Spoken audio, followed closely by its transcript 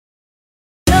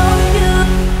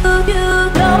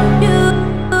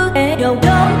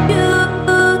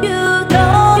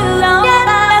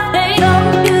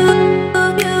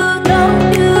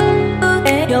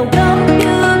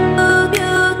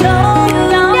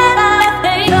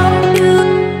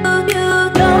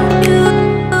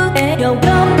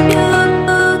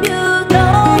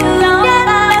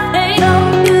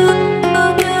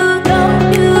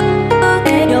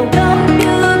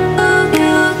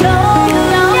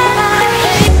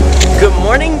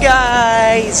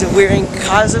guys, we're in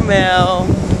COZUMEL.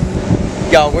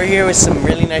 Y'all, we're here with some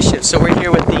really nice ships. So we're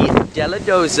here with the Della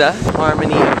Doza,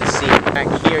 Harmony of the Sea. Back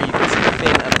here you can see the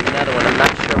fin of another one. I'm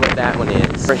not sure what that one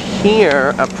is. We're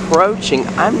here approaching,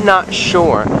 I'm not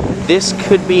sure. This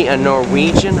could be a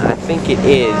Norwegian. I think it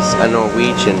is a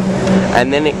Norwegian.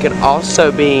 And then it could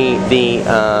also be the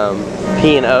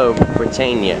P&O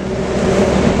Britannia.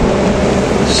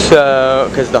 So,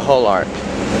 because the whole arc.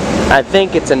 I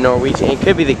think it's a Norwegian. It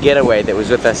could be the Getaway that was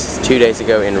with us 2 days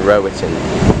ago in Roatan.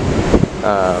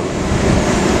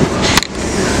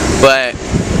 But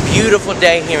beautiful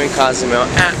day here in COZUMEL.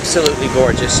 Absolutely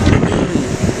gorgeous.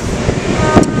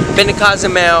 Been to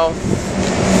COZUMEL.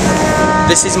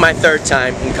 This is my third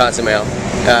time in COZUMEL.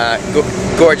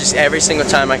 Gorgeous every single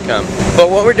time I come. But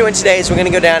what we're doing today is we're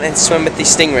going to go down and swim with the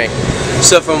Stingray.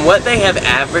 So from what they have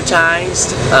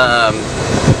advertised,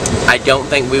 I don't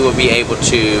think we will be able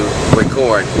to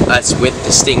record us with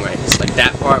the Stingrays. Like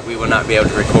that part we will not be able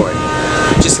to record.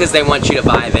 Just because they want you to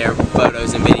buy their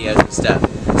photos and videos and stuff.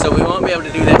 So we won't be able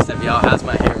to do that stuff, y'all. How's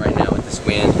my hair right now with this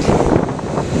wind?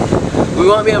 We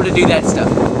won't be able to do that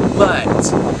stuff. But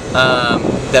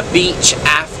the beach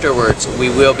afterwards, we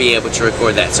will be able to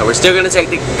record that. So we're still going to take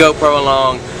the GoPro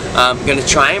along. I'm going to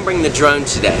try and bring the drone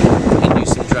today and do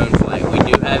some drone flight. We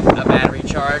do have a battery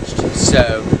charged,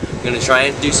 so I'm going to try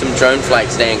and do some drone flight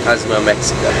today in COZUMEL,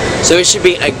 Mexico. So it should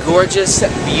be a gorgeous,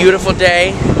 beautiful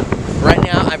day. Right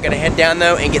now, I'm going to head down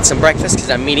though and get some breakfast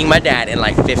because I'm meeting my dad in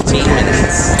like 15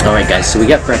 minutes. Alright guys, so we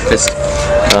got breakfast.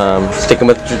 Sticking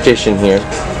with the tradition here.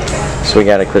 So we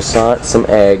got a croissant, some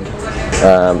egg,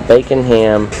 bacon,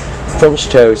 ham, French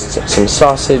toast, some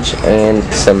sausage, and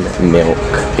some milk.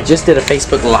 I just did a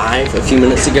Facebook Live a few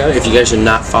minutes ago. If you guys are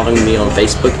not following me on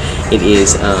Facebook, it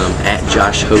is at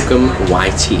Josh Hokum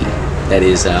YT. That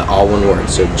is all one word.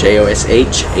 So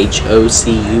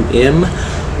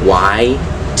JOSHHOCUMYT.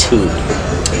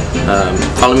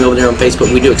 Follow me over there on Facebook.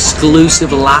 We do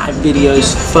exclusive live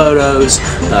videos, photos,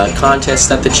 contest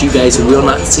stuff that you guys will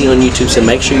not see on YouTube. So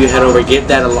make sure you head over, give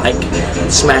that a like,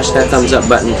 smash that thumbs up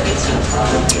button,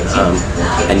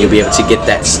 and you'll be able to get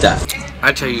that stuff.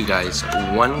 I tell you guys,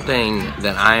 one thing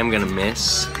that I am gonna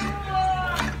miss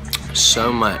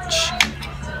so much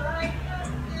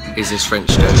is this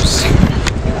French toast.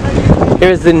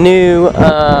 Here's the new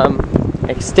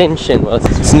extension. Well,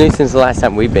 it's new since the last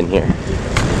time we've been here.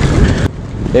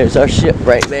 There's our ship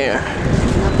right there.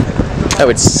 That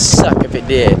would suck if it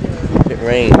did. If it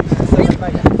rained.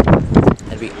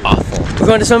 That'd be awful. We're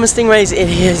going to swim with Stingrays. It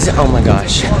is, oh my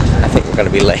gosh. I think we're going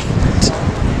to be late.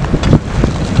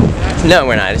 No,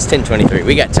 we're not. It's 10:23.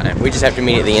 We got time. We just have to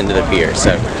meet at the end of the pier.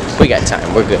 So we got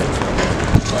time. We're good.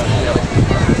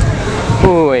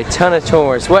 Ooh, a ton of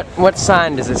tours. What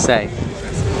sign does it say?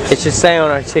 It should say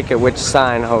on our ticket which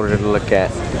sign holder to look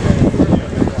at.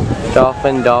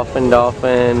 Dolphin, dolphin,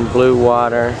 dolphin, blue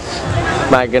water.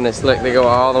 My goodness, look, they go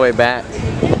all the way back.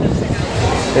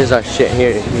 There's our ship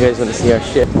here. If you guys want to see our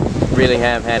ship, really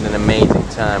have had an amazing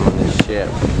time on this ship.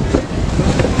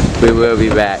 We will be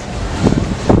back.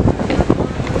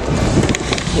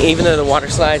 Even though the water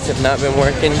slides have not been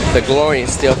working, the Glory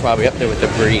is still probably up there with the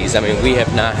breeze. I mean, we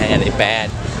have not had a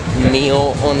bad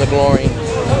meal on the Glory.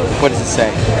 What does it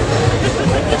say?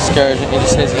 Excursion. It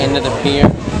just says end of the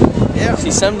pier. Yeah.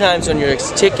 See, sometimes on your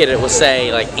ticket it will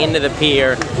say like end of the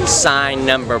pier, sign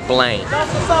number blank.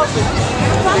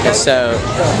 And so,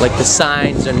 like the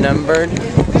signs are numbered.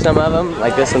 Some of them,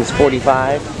 like this one's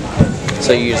 45.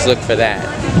 So you just look for that.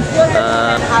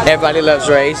 Everybody loves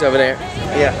Ray's over there.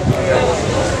 Yeah.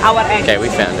 Okay, we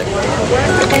found it.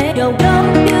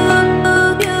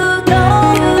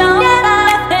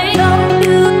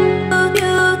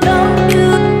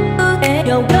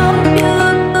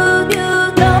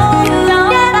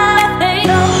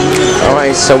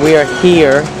 Alright, so we are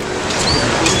here.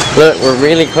 Look, we're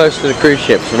really close to the cruise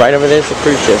ships. Right over there's the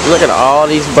cruise ships. Look at all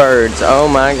these birds. Oh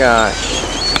my gosh.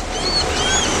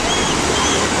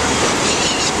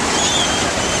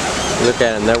 Look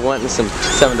at them. They're wanting some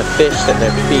of the fish that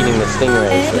they're feeding the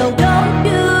stingrays with.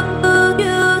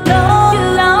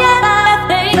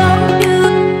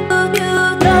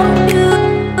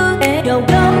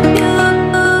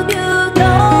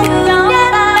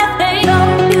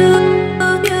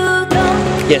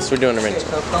 Yes, we're doing a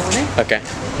rental. Okay.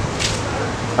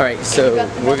 All right, so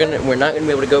we're not gonna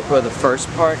be able to GoPro the first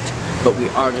part, but we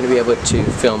are gonna be able to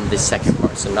film the second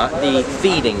part. So not the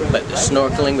feeding, but the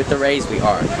snorkeling with the rays, we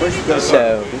are.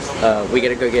 So we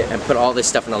gotta go get and put all this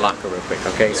stuff in the locker real quick.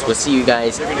 Okay, so we'll see you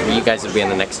guys. You guys will be in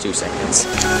the next 2 seconds.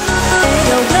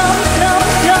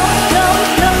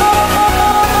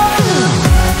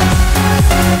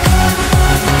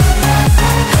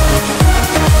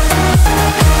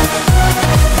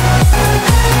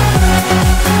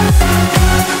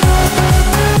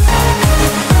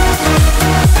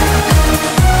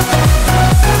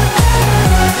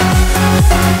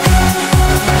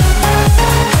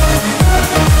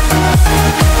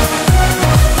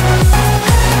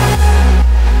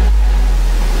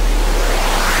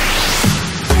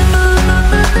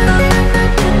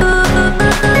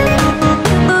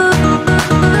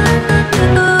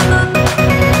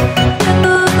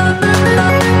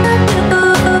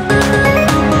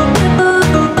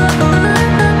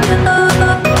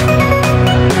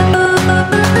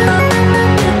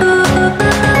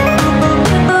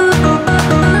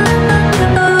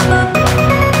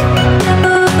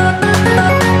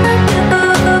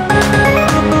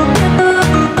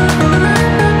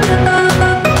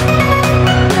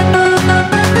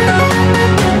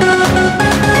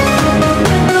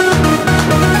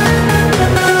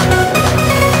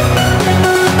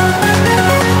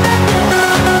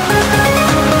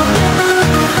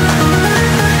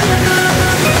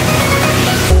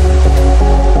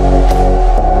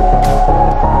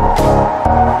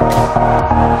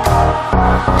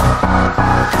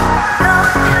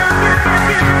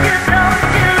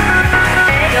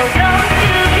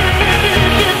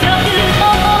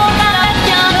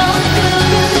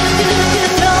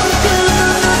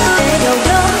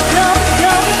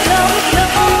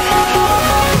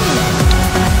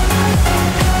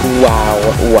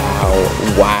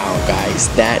 Wow, guys,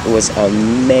 that was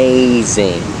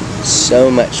amazing. So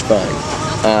much fun.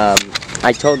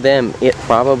 I told them it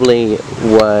probably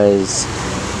was,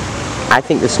 I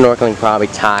think the snorkeling probably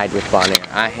tied with Bonaire.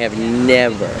 I have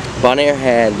never, Bonaire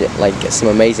had like some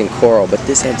amazing coral, but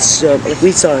this had so, like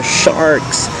we saw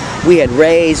sharks, we had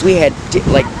rays, we had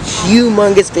like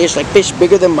humongous fish, like fish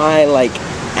bigger than my like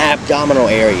abdominal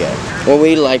area. When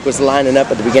we like was lining up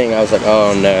at the beginning, I was like,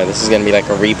 oh no, this is gonna be like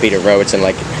a repeat of Robertson.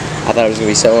 Like, I thought it was gonna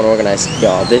be so unorganized.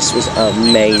 Y'all, this was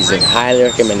amazing. Highly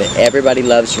recommend it. Everybody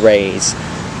loves rays.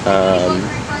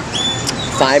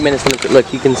 5 minutes from the,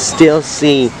 look, you can still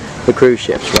see the cruise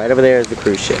ships. Right over there is the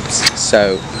cruise ships.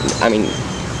 So, I mean,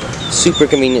 super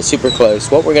convenient, super close.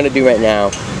 What we're gonna do right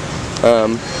now,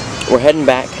 we're heading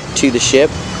back to the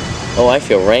ship. Oh, I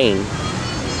feel rain.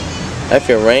 I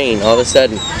feel rain all of a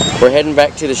sudden. We're heading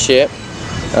back to the ship.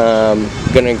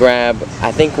 Gonna grab,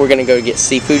 I think we're gonna go get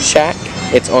Seafood Shack.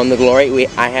 It's on the Glory.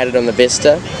 I had it on the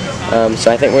Vista.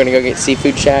 So I think we're gonna go get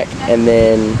Seafood Shack and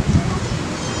then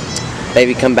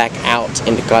maybe come back out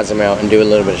into Cozumel and do a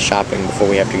little bit of shopping before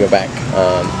we have to go back,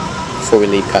 before we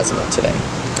leave Cozumel today.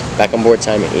 Back on board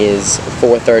time is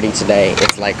 4:30 today.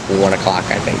 It's like 1 o'clock,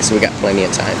 I think, so we got plenty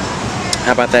of time.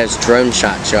 How about those drone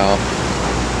shots, y'all?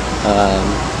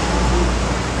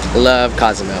 Love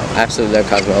Cozumel. Absolutely love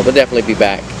Cozumel. We'll definitely be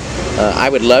back. I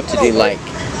would love to do like,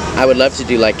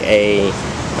 a,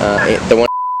 the one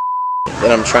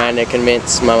that I'm trying to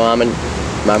convince my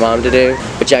mom to do.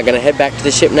 But yeah, I'm gonna head back to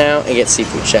the ship now and get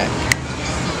Seafood Shack.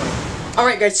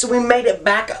 Alright guys, so we made it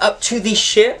back up to the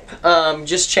ship.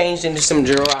 Just changed into some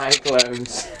dry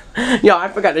clothes. Y'all, I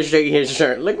forgot to show you his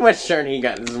shirt. Look what shirt he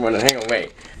got this morning. Hang on,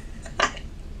 wait.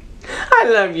 I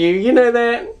love you, you know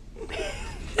that?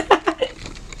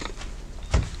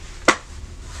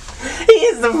 He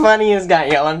is the funniest guy,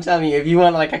 y'all. I'm telling you, if you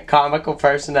want like a comical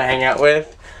person to hang out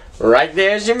with, right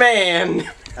there's your man.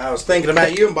 I was thinking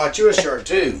about you and bought you a shirt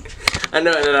too. I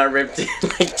know, and then I ripped it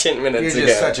like 10 minutes ago. You're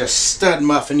just such a stud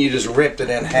muffin, you just ripped it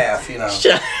in half, you know.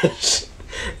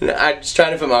 No, I was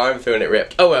trying to put my arm through and it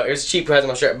ripped. Oh well, it was a cheap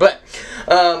Cozumel shirt. But,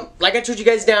 like I told you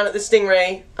guys down at the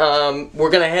Stingray, we're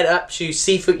gonna head up to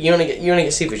Seafood. You wanna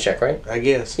get Seafood Shack, right? I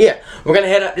guess. Yeah, we're gonna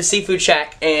head up to Seafood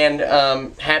Shack and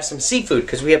have some seafood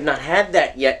because we have not had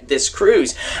that yet this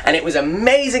cruise, and it was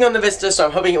amazing on the Vista. So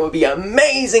I'm hoping it will be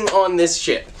amazing on this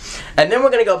ship. And then we're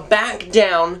gonna go back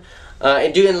down.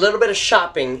 And doing a little bit of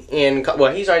shopping in,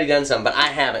 well, he's already done some, but I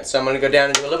haven't, so I'm going to go down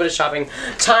and do a little bit of shopping.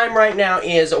 Time right now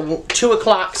is 2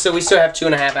 o'clock, so we still have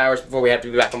 2.5 hours before we have to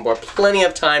be back on board. Plenty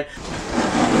of time.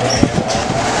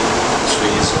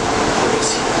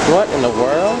 What in the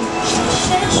world?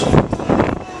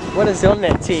 What is on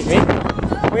that TV?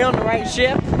 We on the right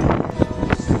ship?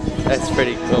 That's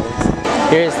pretty cool.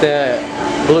 Here's the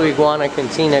Blue Iguana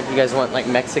Cantina if you guys want like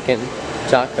Mexican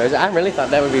tacos. I really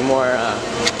thought that would be more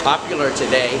popular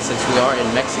today since we are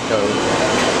in Mexico.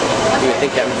 You would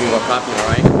think that would be more popular,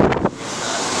 right?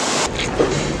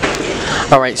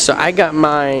 Alright, so I got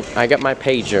my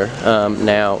pager.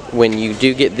 Now when you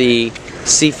do get the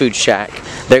Seafood Shack,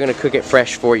 they're gonna cook it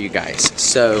fresh for you guys.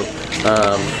 So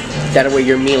that way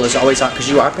your meal is always hot because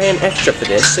you are paying extra for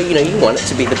this, so you know you want it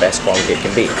to be the best quality it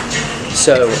can be.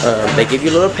 So they give you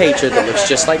a little pager that looks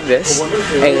just like this,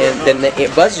 and then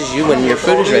it buzzes you when your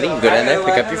food is ready. You go down there and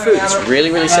pick up your food. It's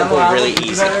really, really simple and really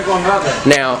easy.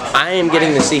 Now, I am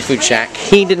getting the Seafood Shack.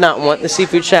 He did not want the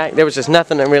Seafood Shack. There was just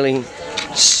nothing that really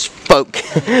spoke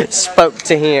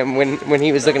to him when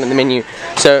he was looking at the menu.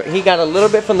 So he got a little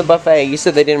bit from the buffet. You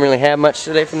said they didn't really have much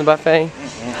today from the buffet?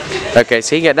 Okay,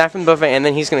 so he got that from the buffet, and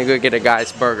then he's going to go get a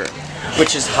guy's burger.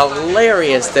 Which is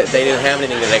hilarious that they didn't have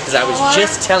anything today, because I was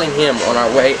just telling him on our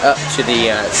way up to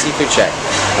the Seafood Shack.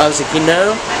 I was like, you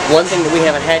know, one thing that we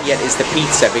haven't had yet is the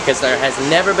pizza, because there has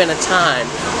never been a time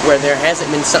where there hasn't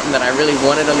been something that I really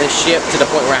wanted on this ship to the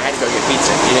point where I had to go get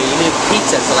pizza. You know, you need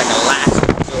pizza to like a last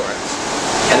resort.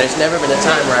 And there's never been a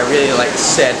time where I really like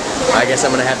said, I guess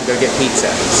I'm going to have to go get pizza.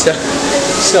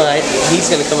 So he's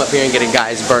going to come up here and get a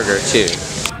guy's burger too.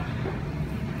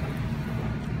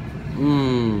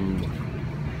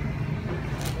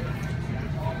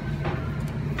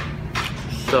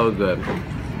 So good.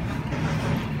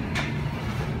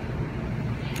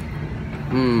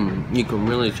 You can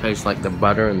really taste like the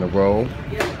butter in the roll.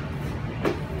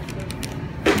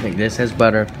 I think this has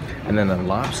butter, and then the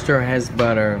lobster has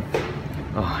butter.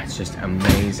 Oh, it's just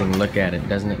amazing. Look at it.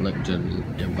 Doesn't it look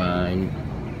divine?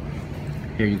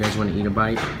 Here, you guys want to eat a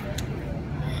bite?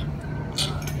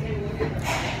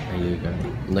 There you go.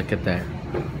 Look at that.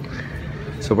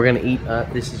 So we're gonna eat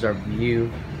up. This is our view.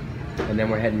 And then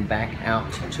we're heading back out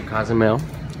to Cozumel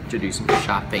to do some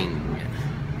shopping.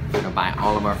 We're gonna buy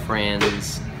all of our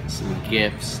friends some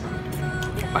gifts.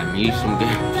 Buy me some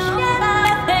gifts.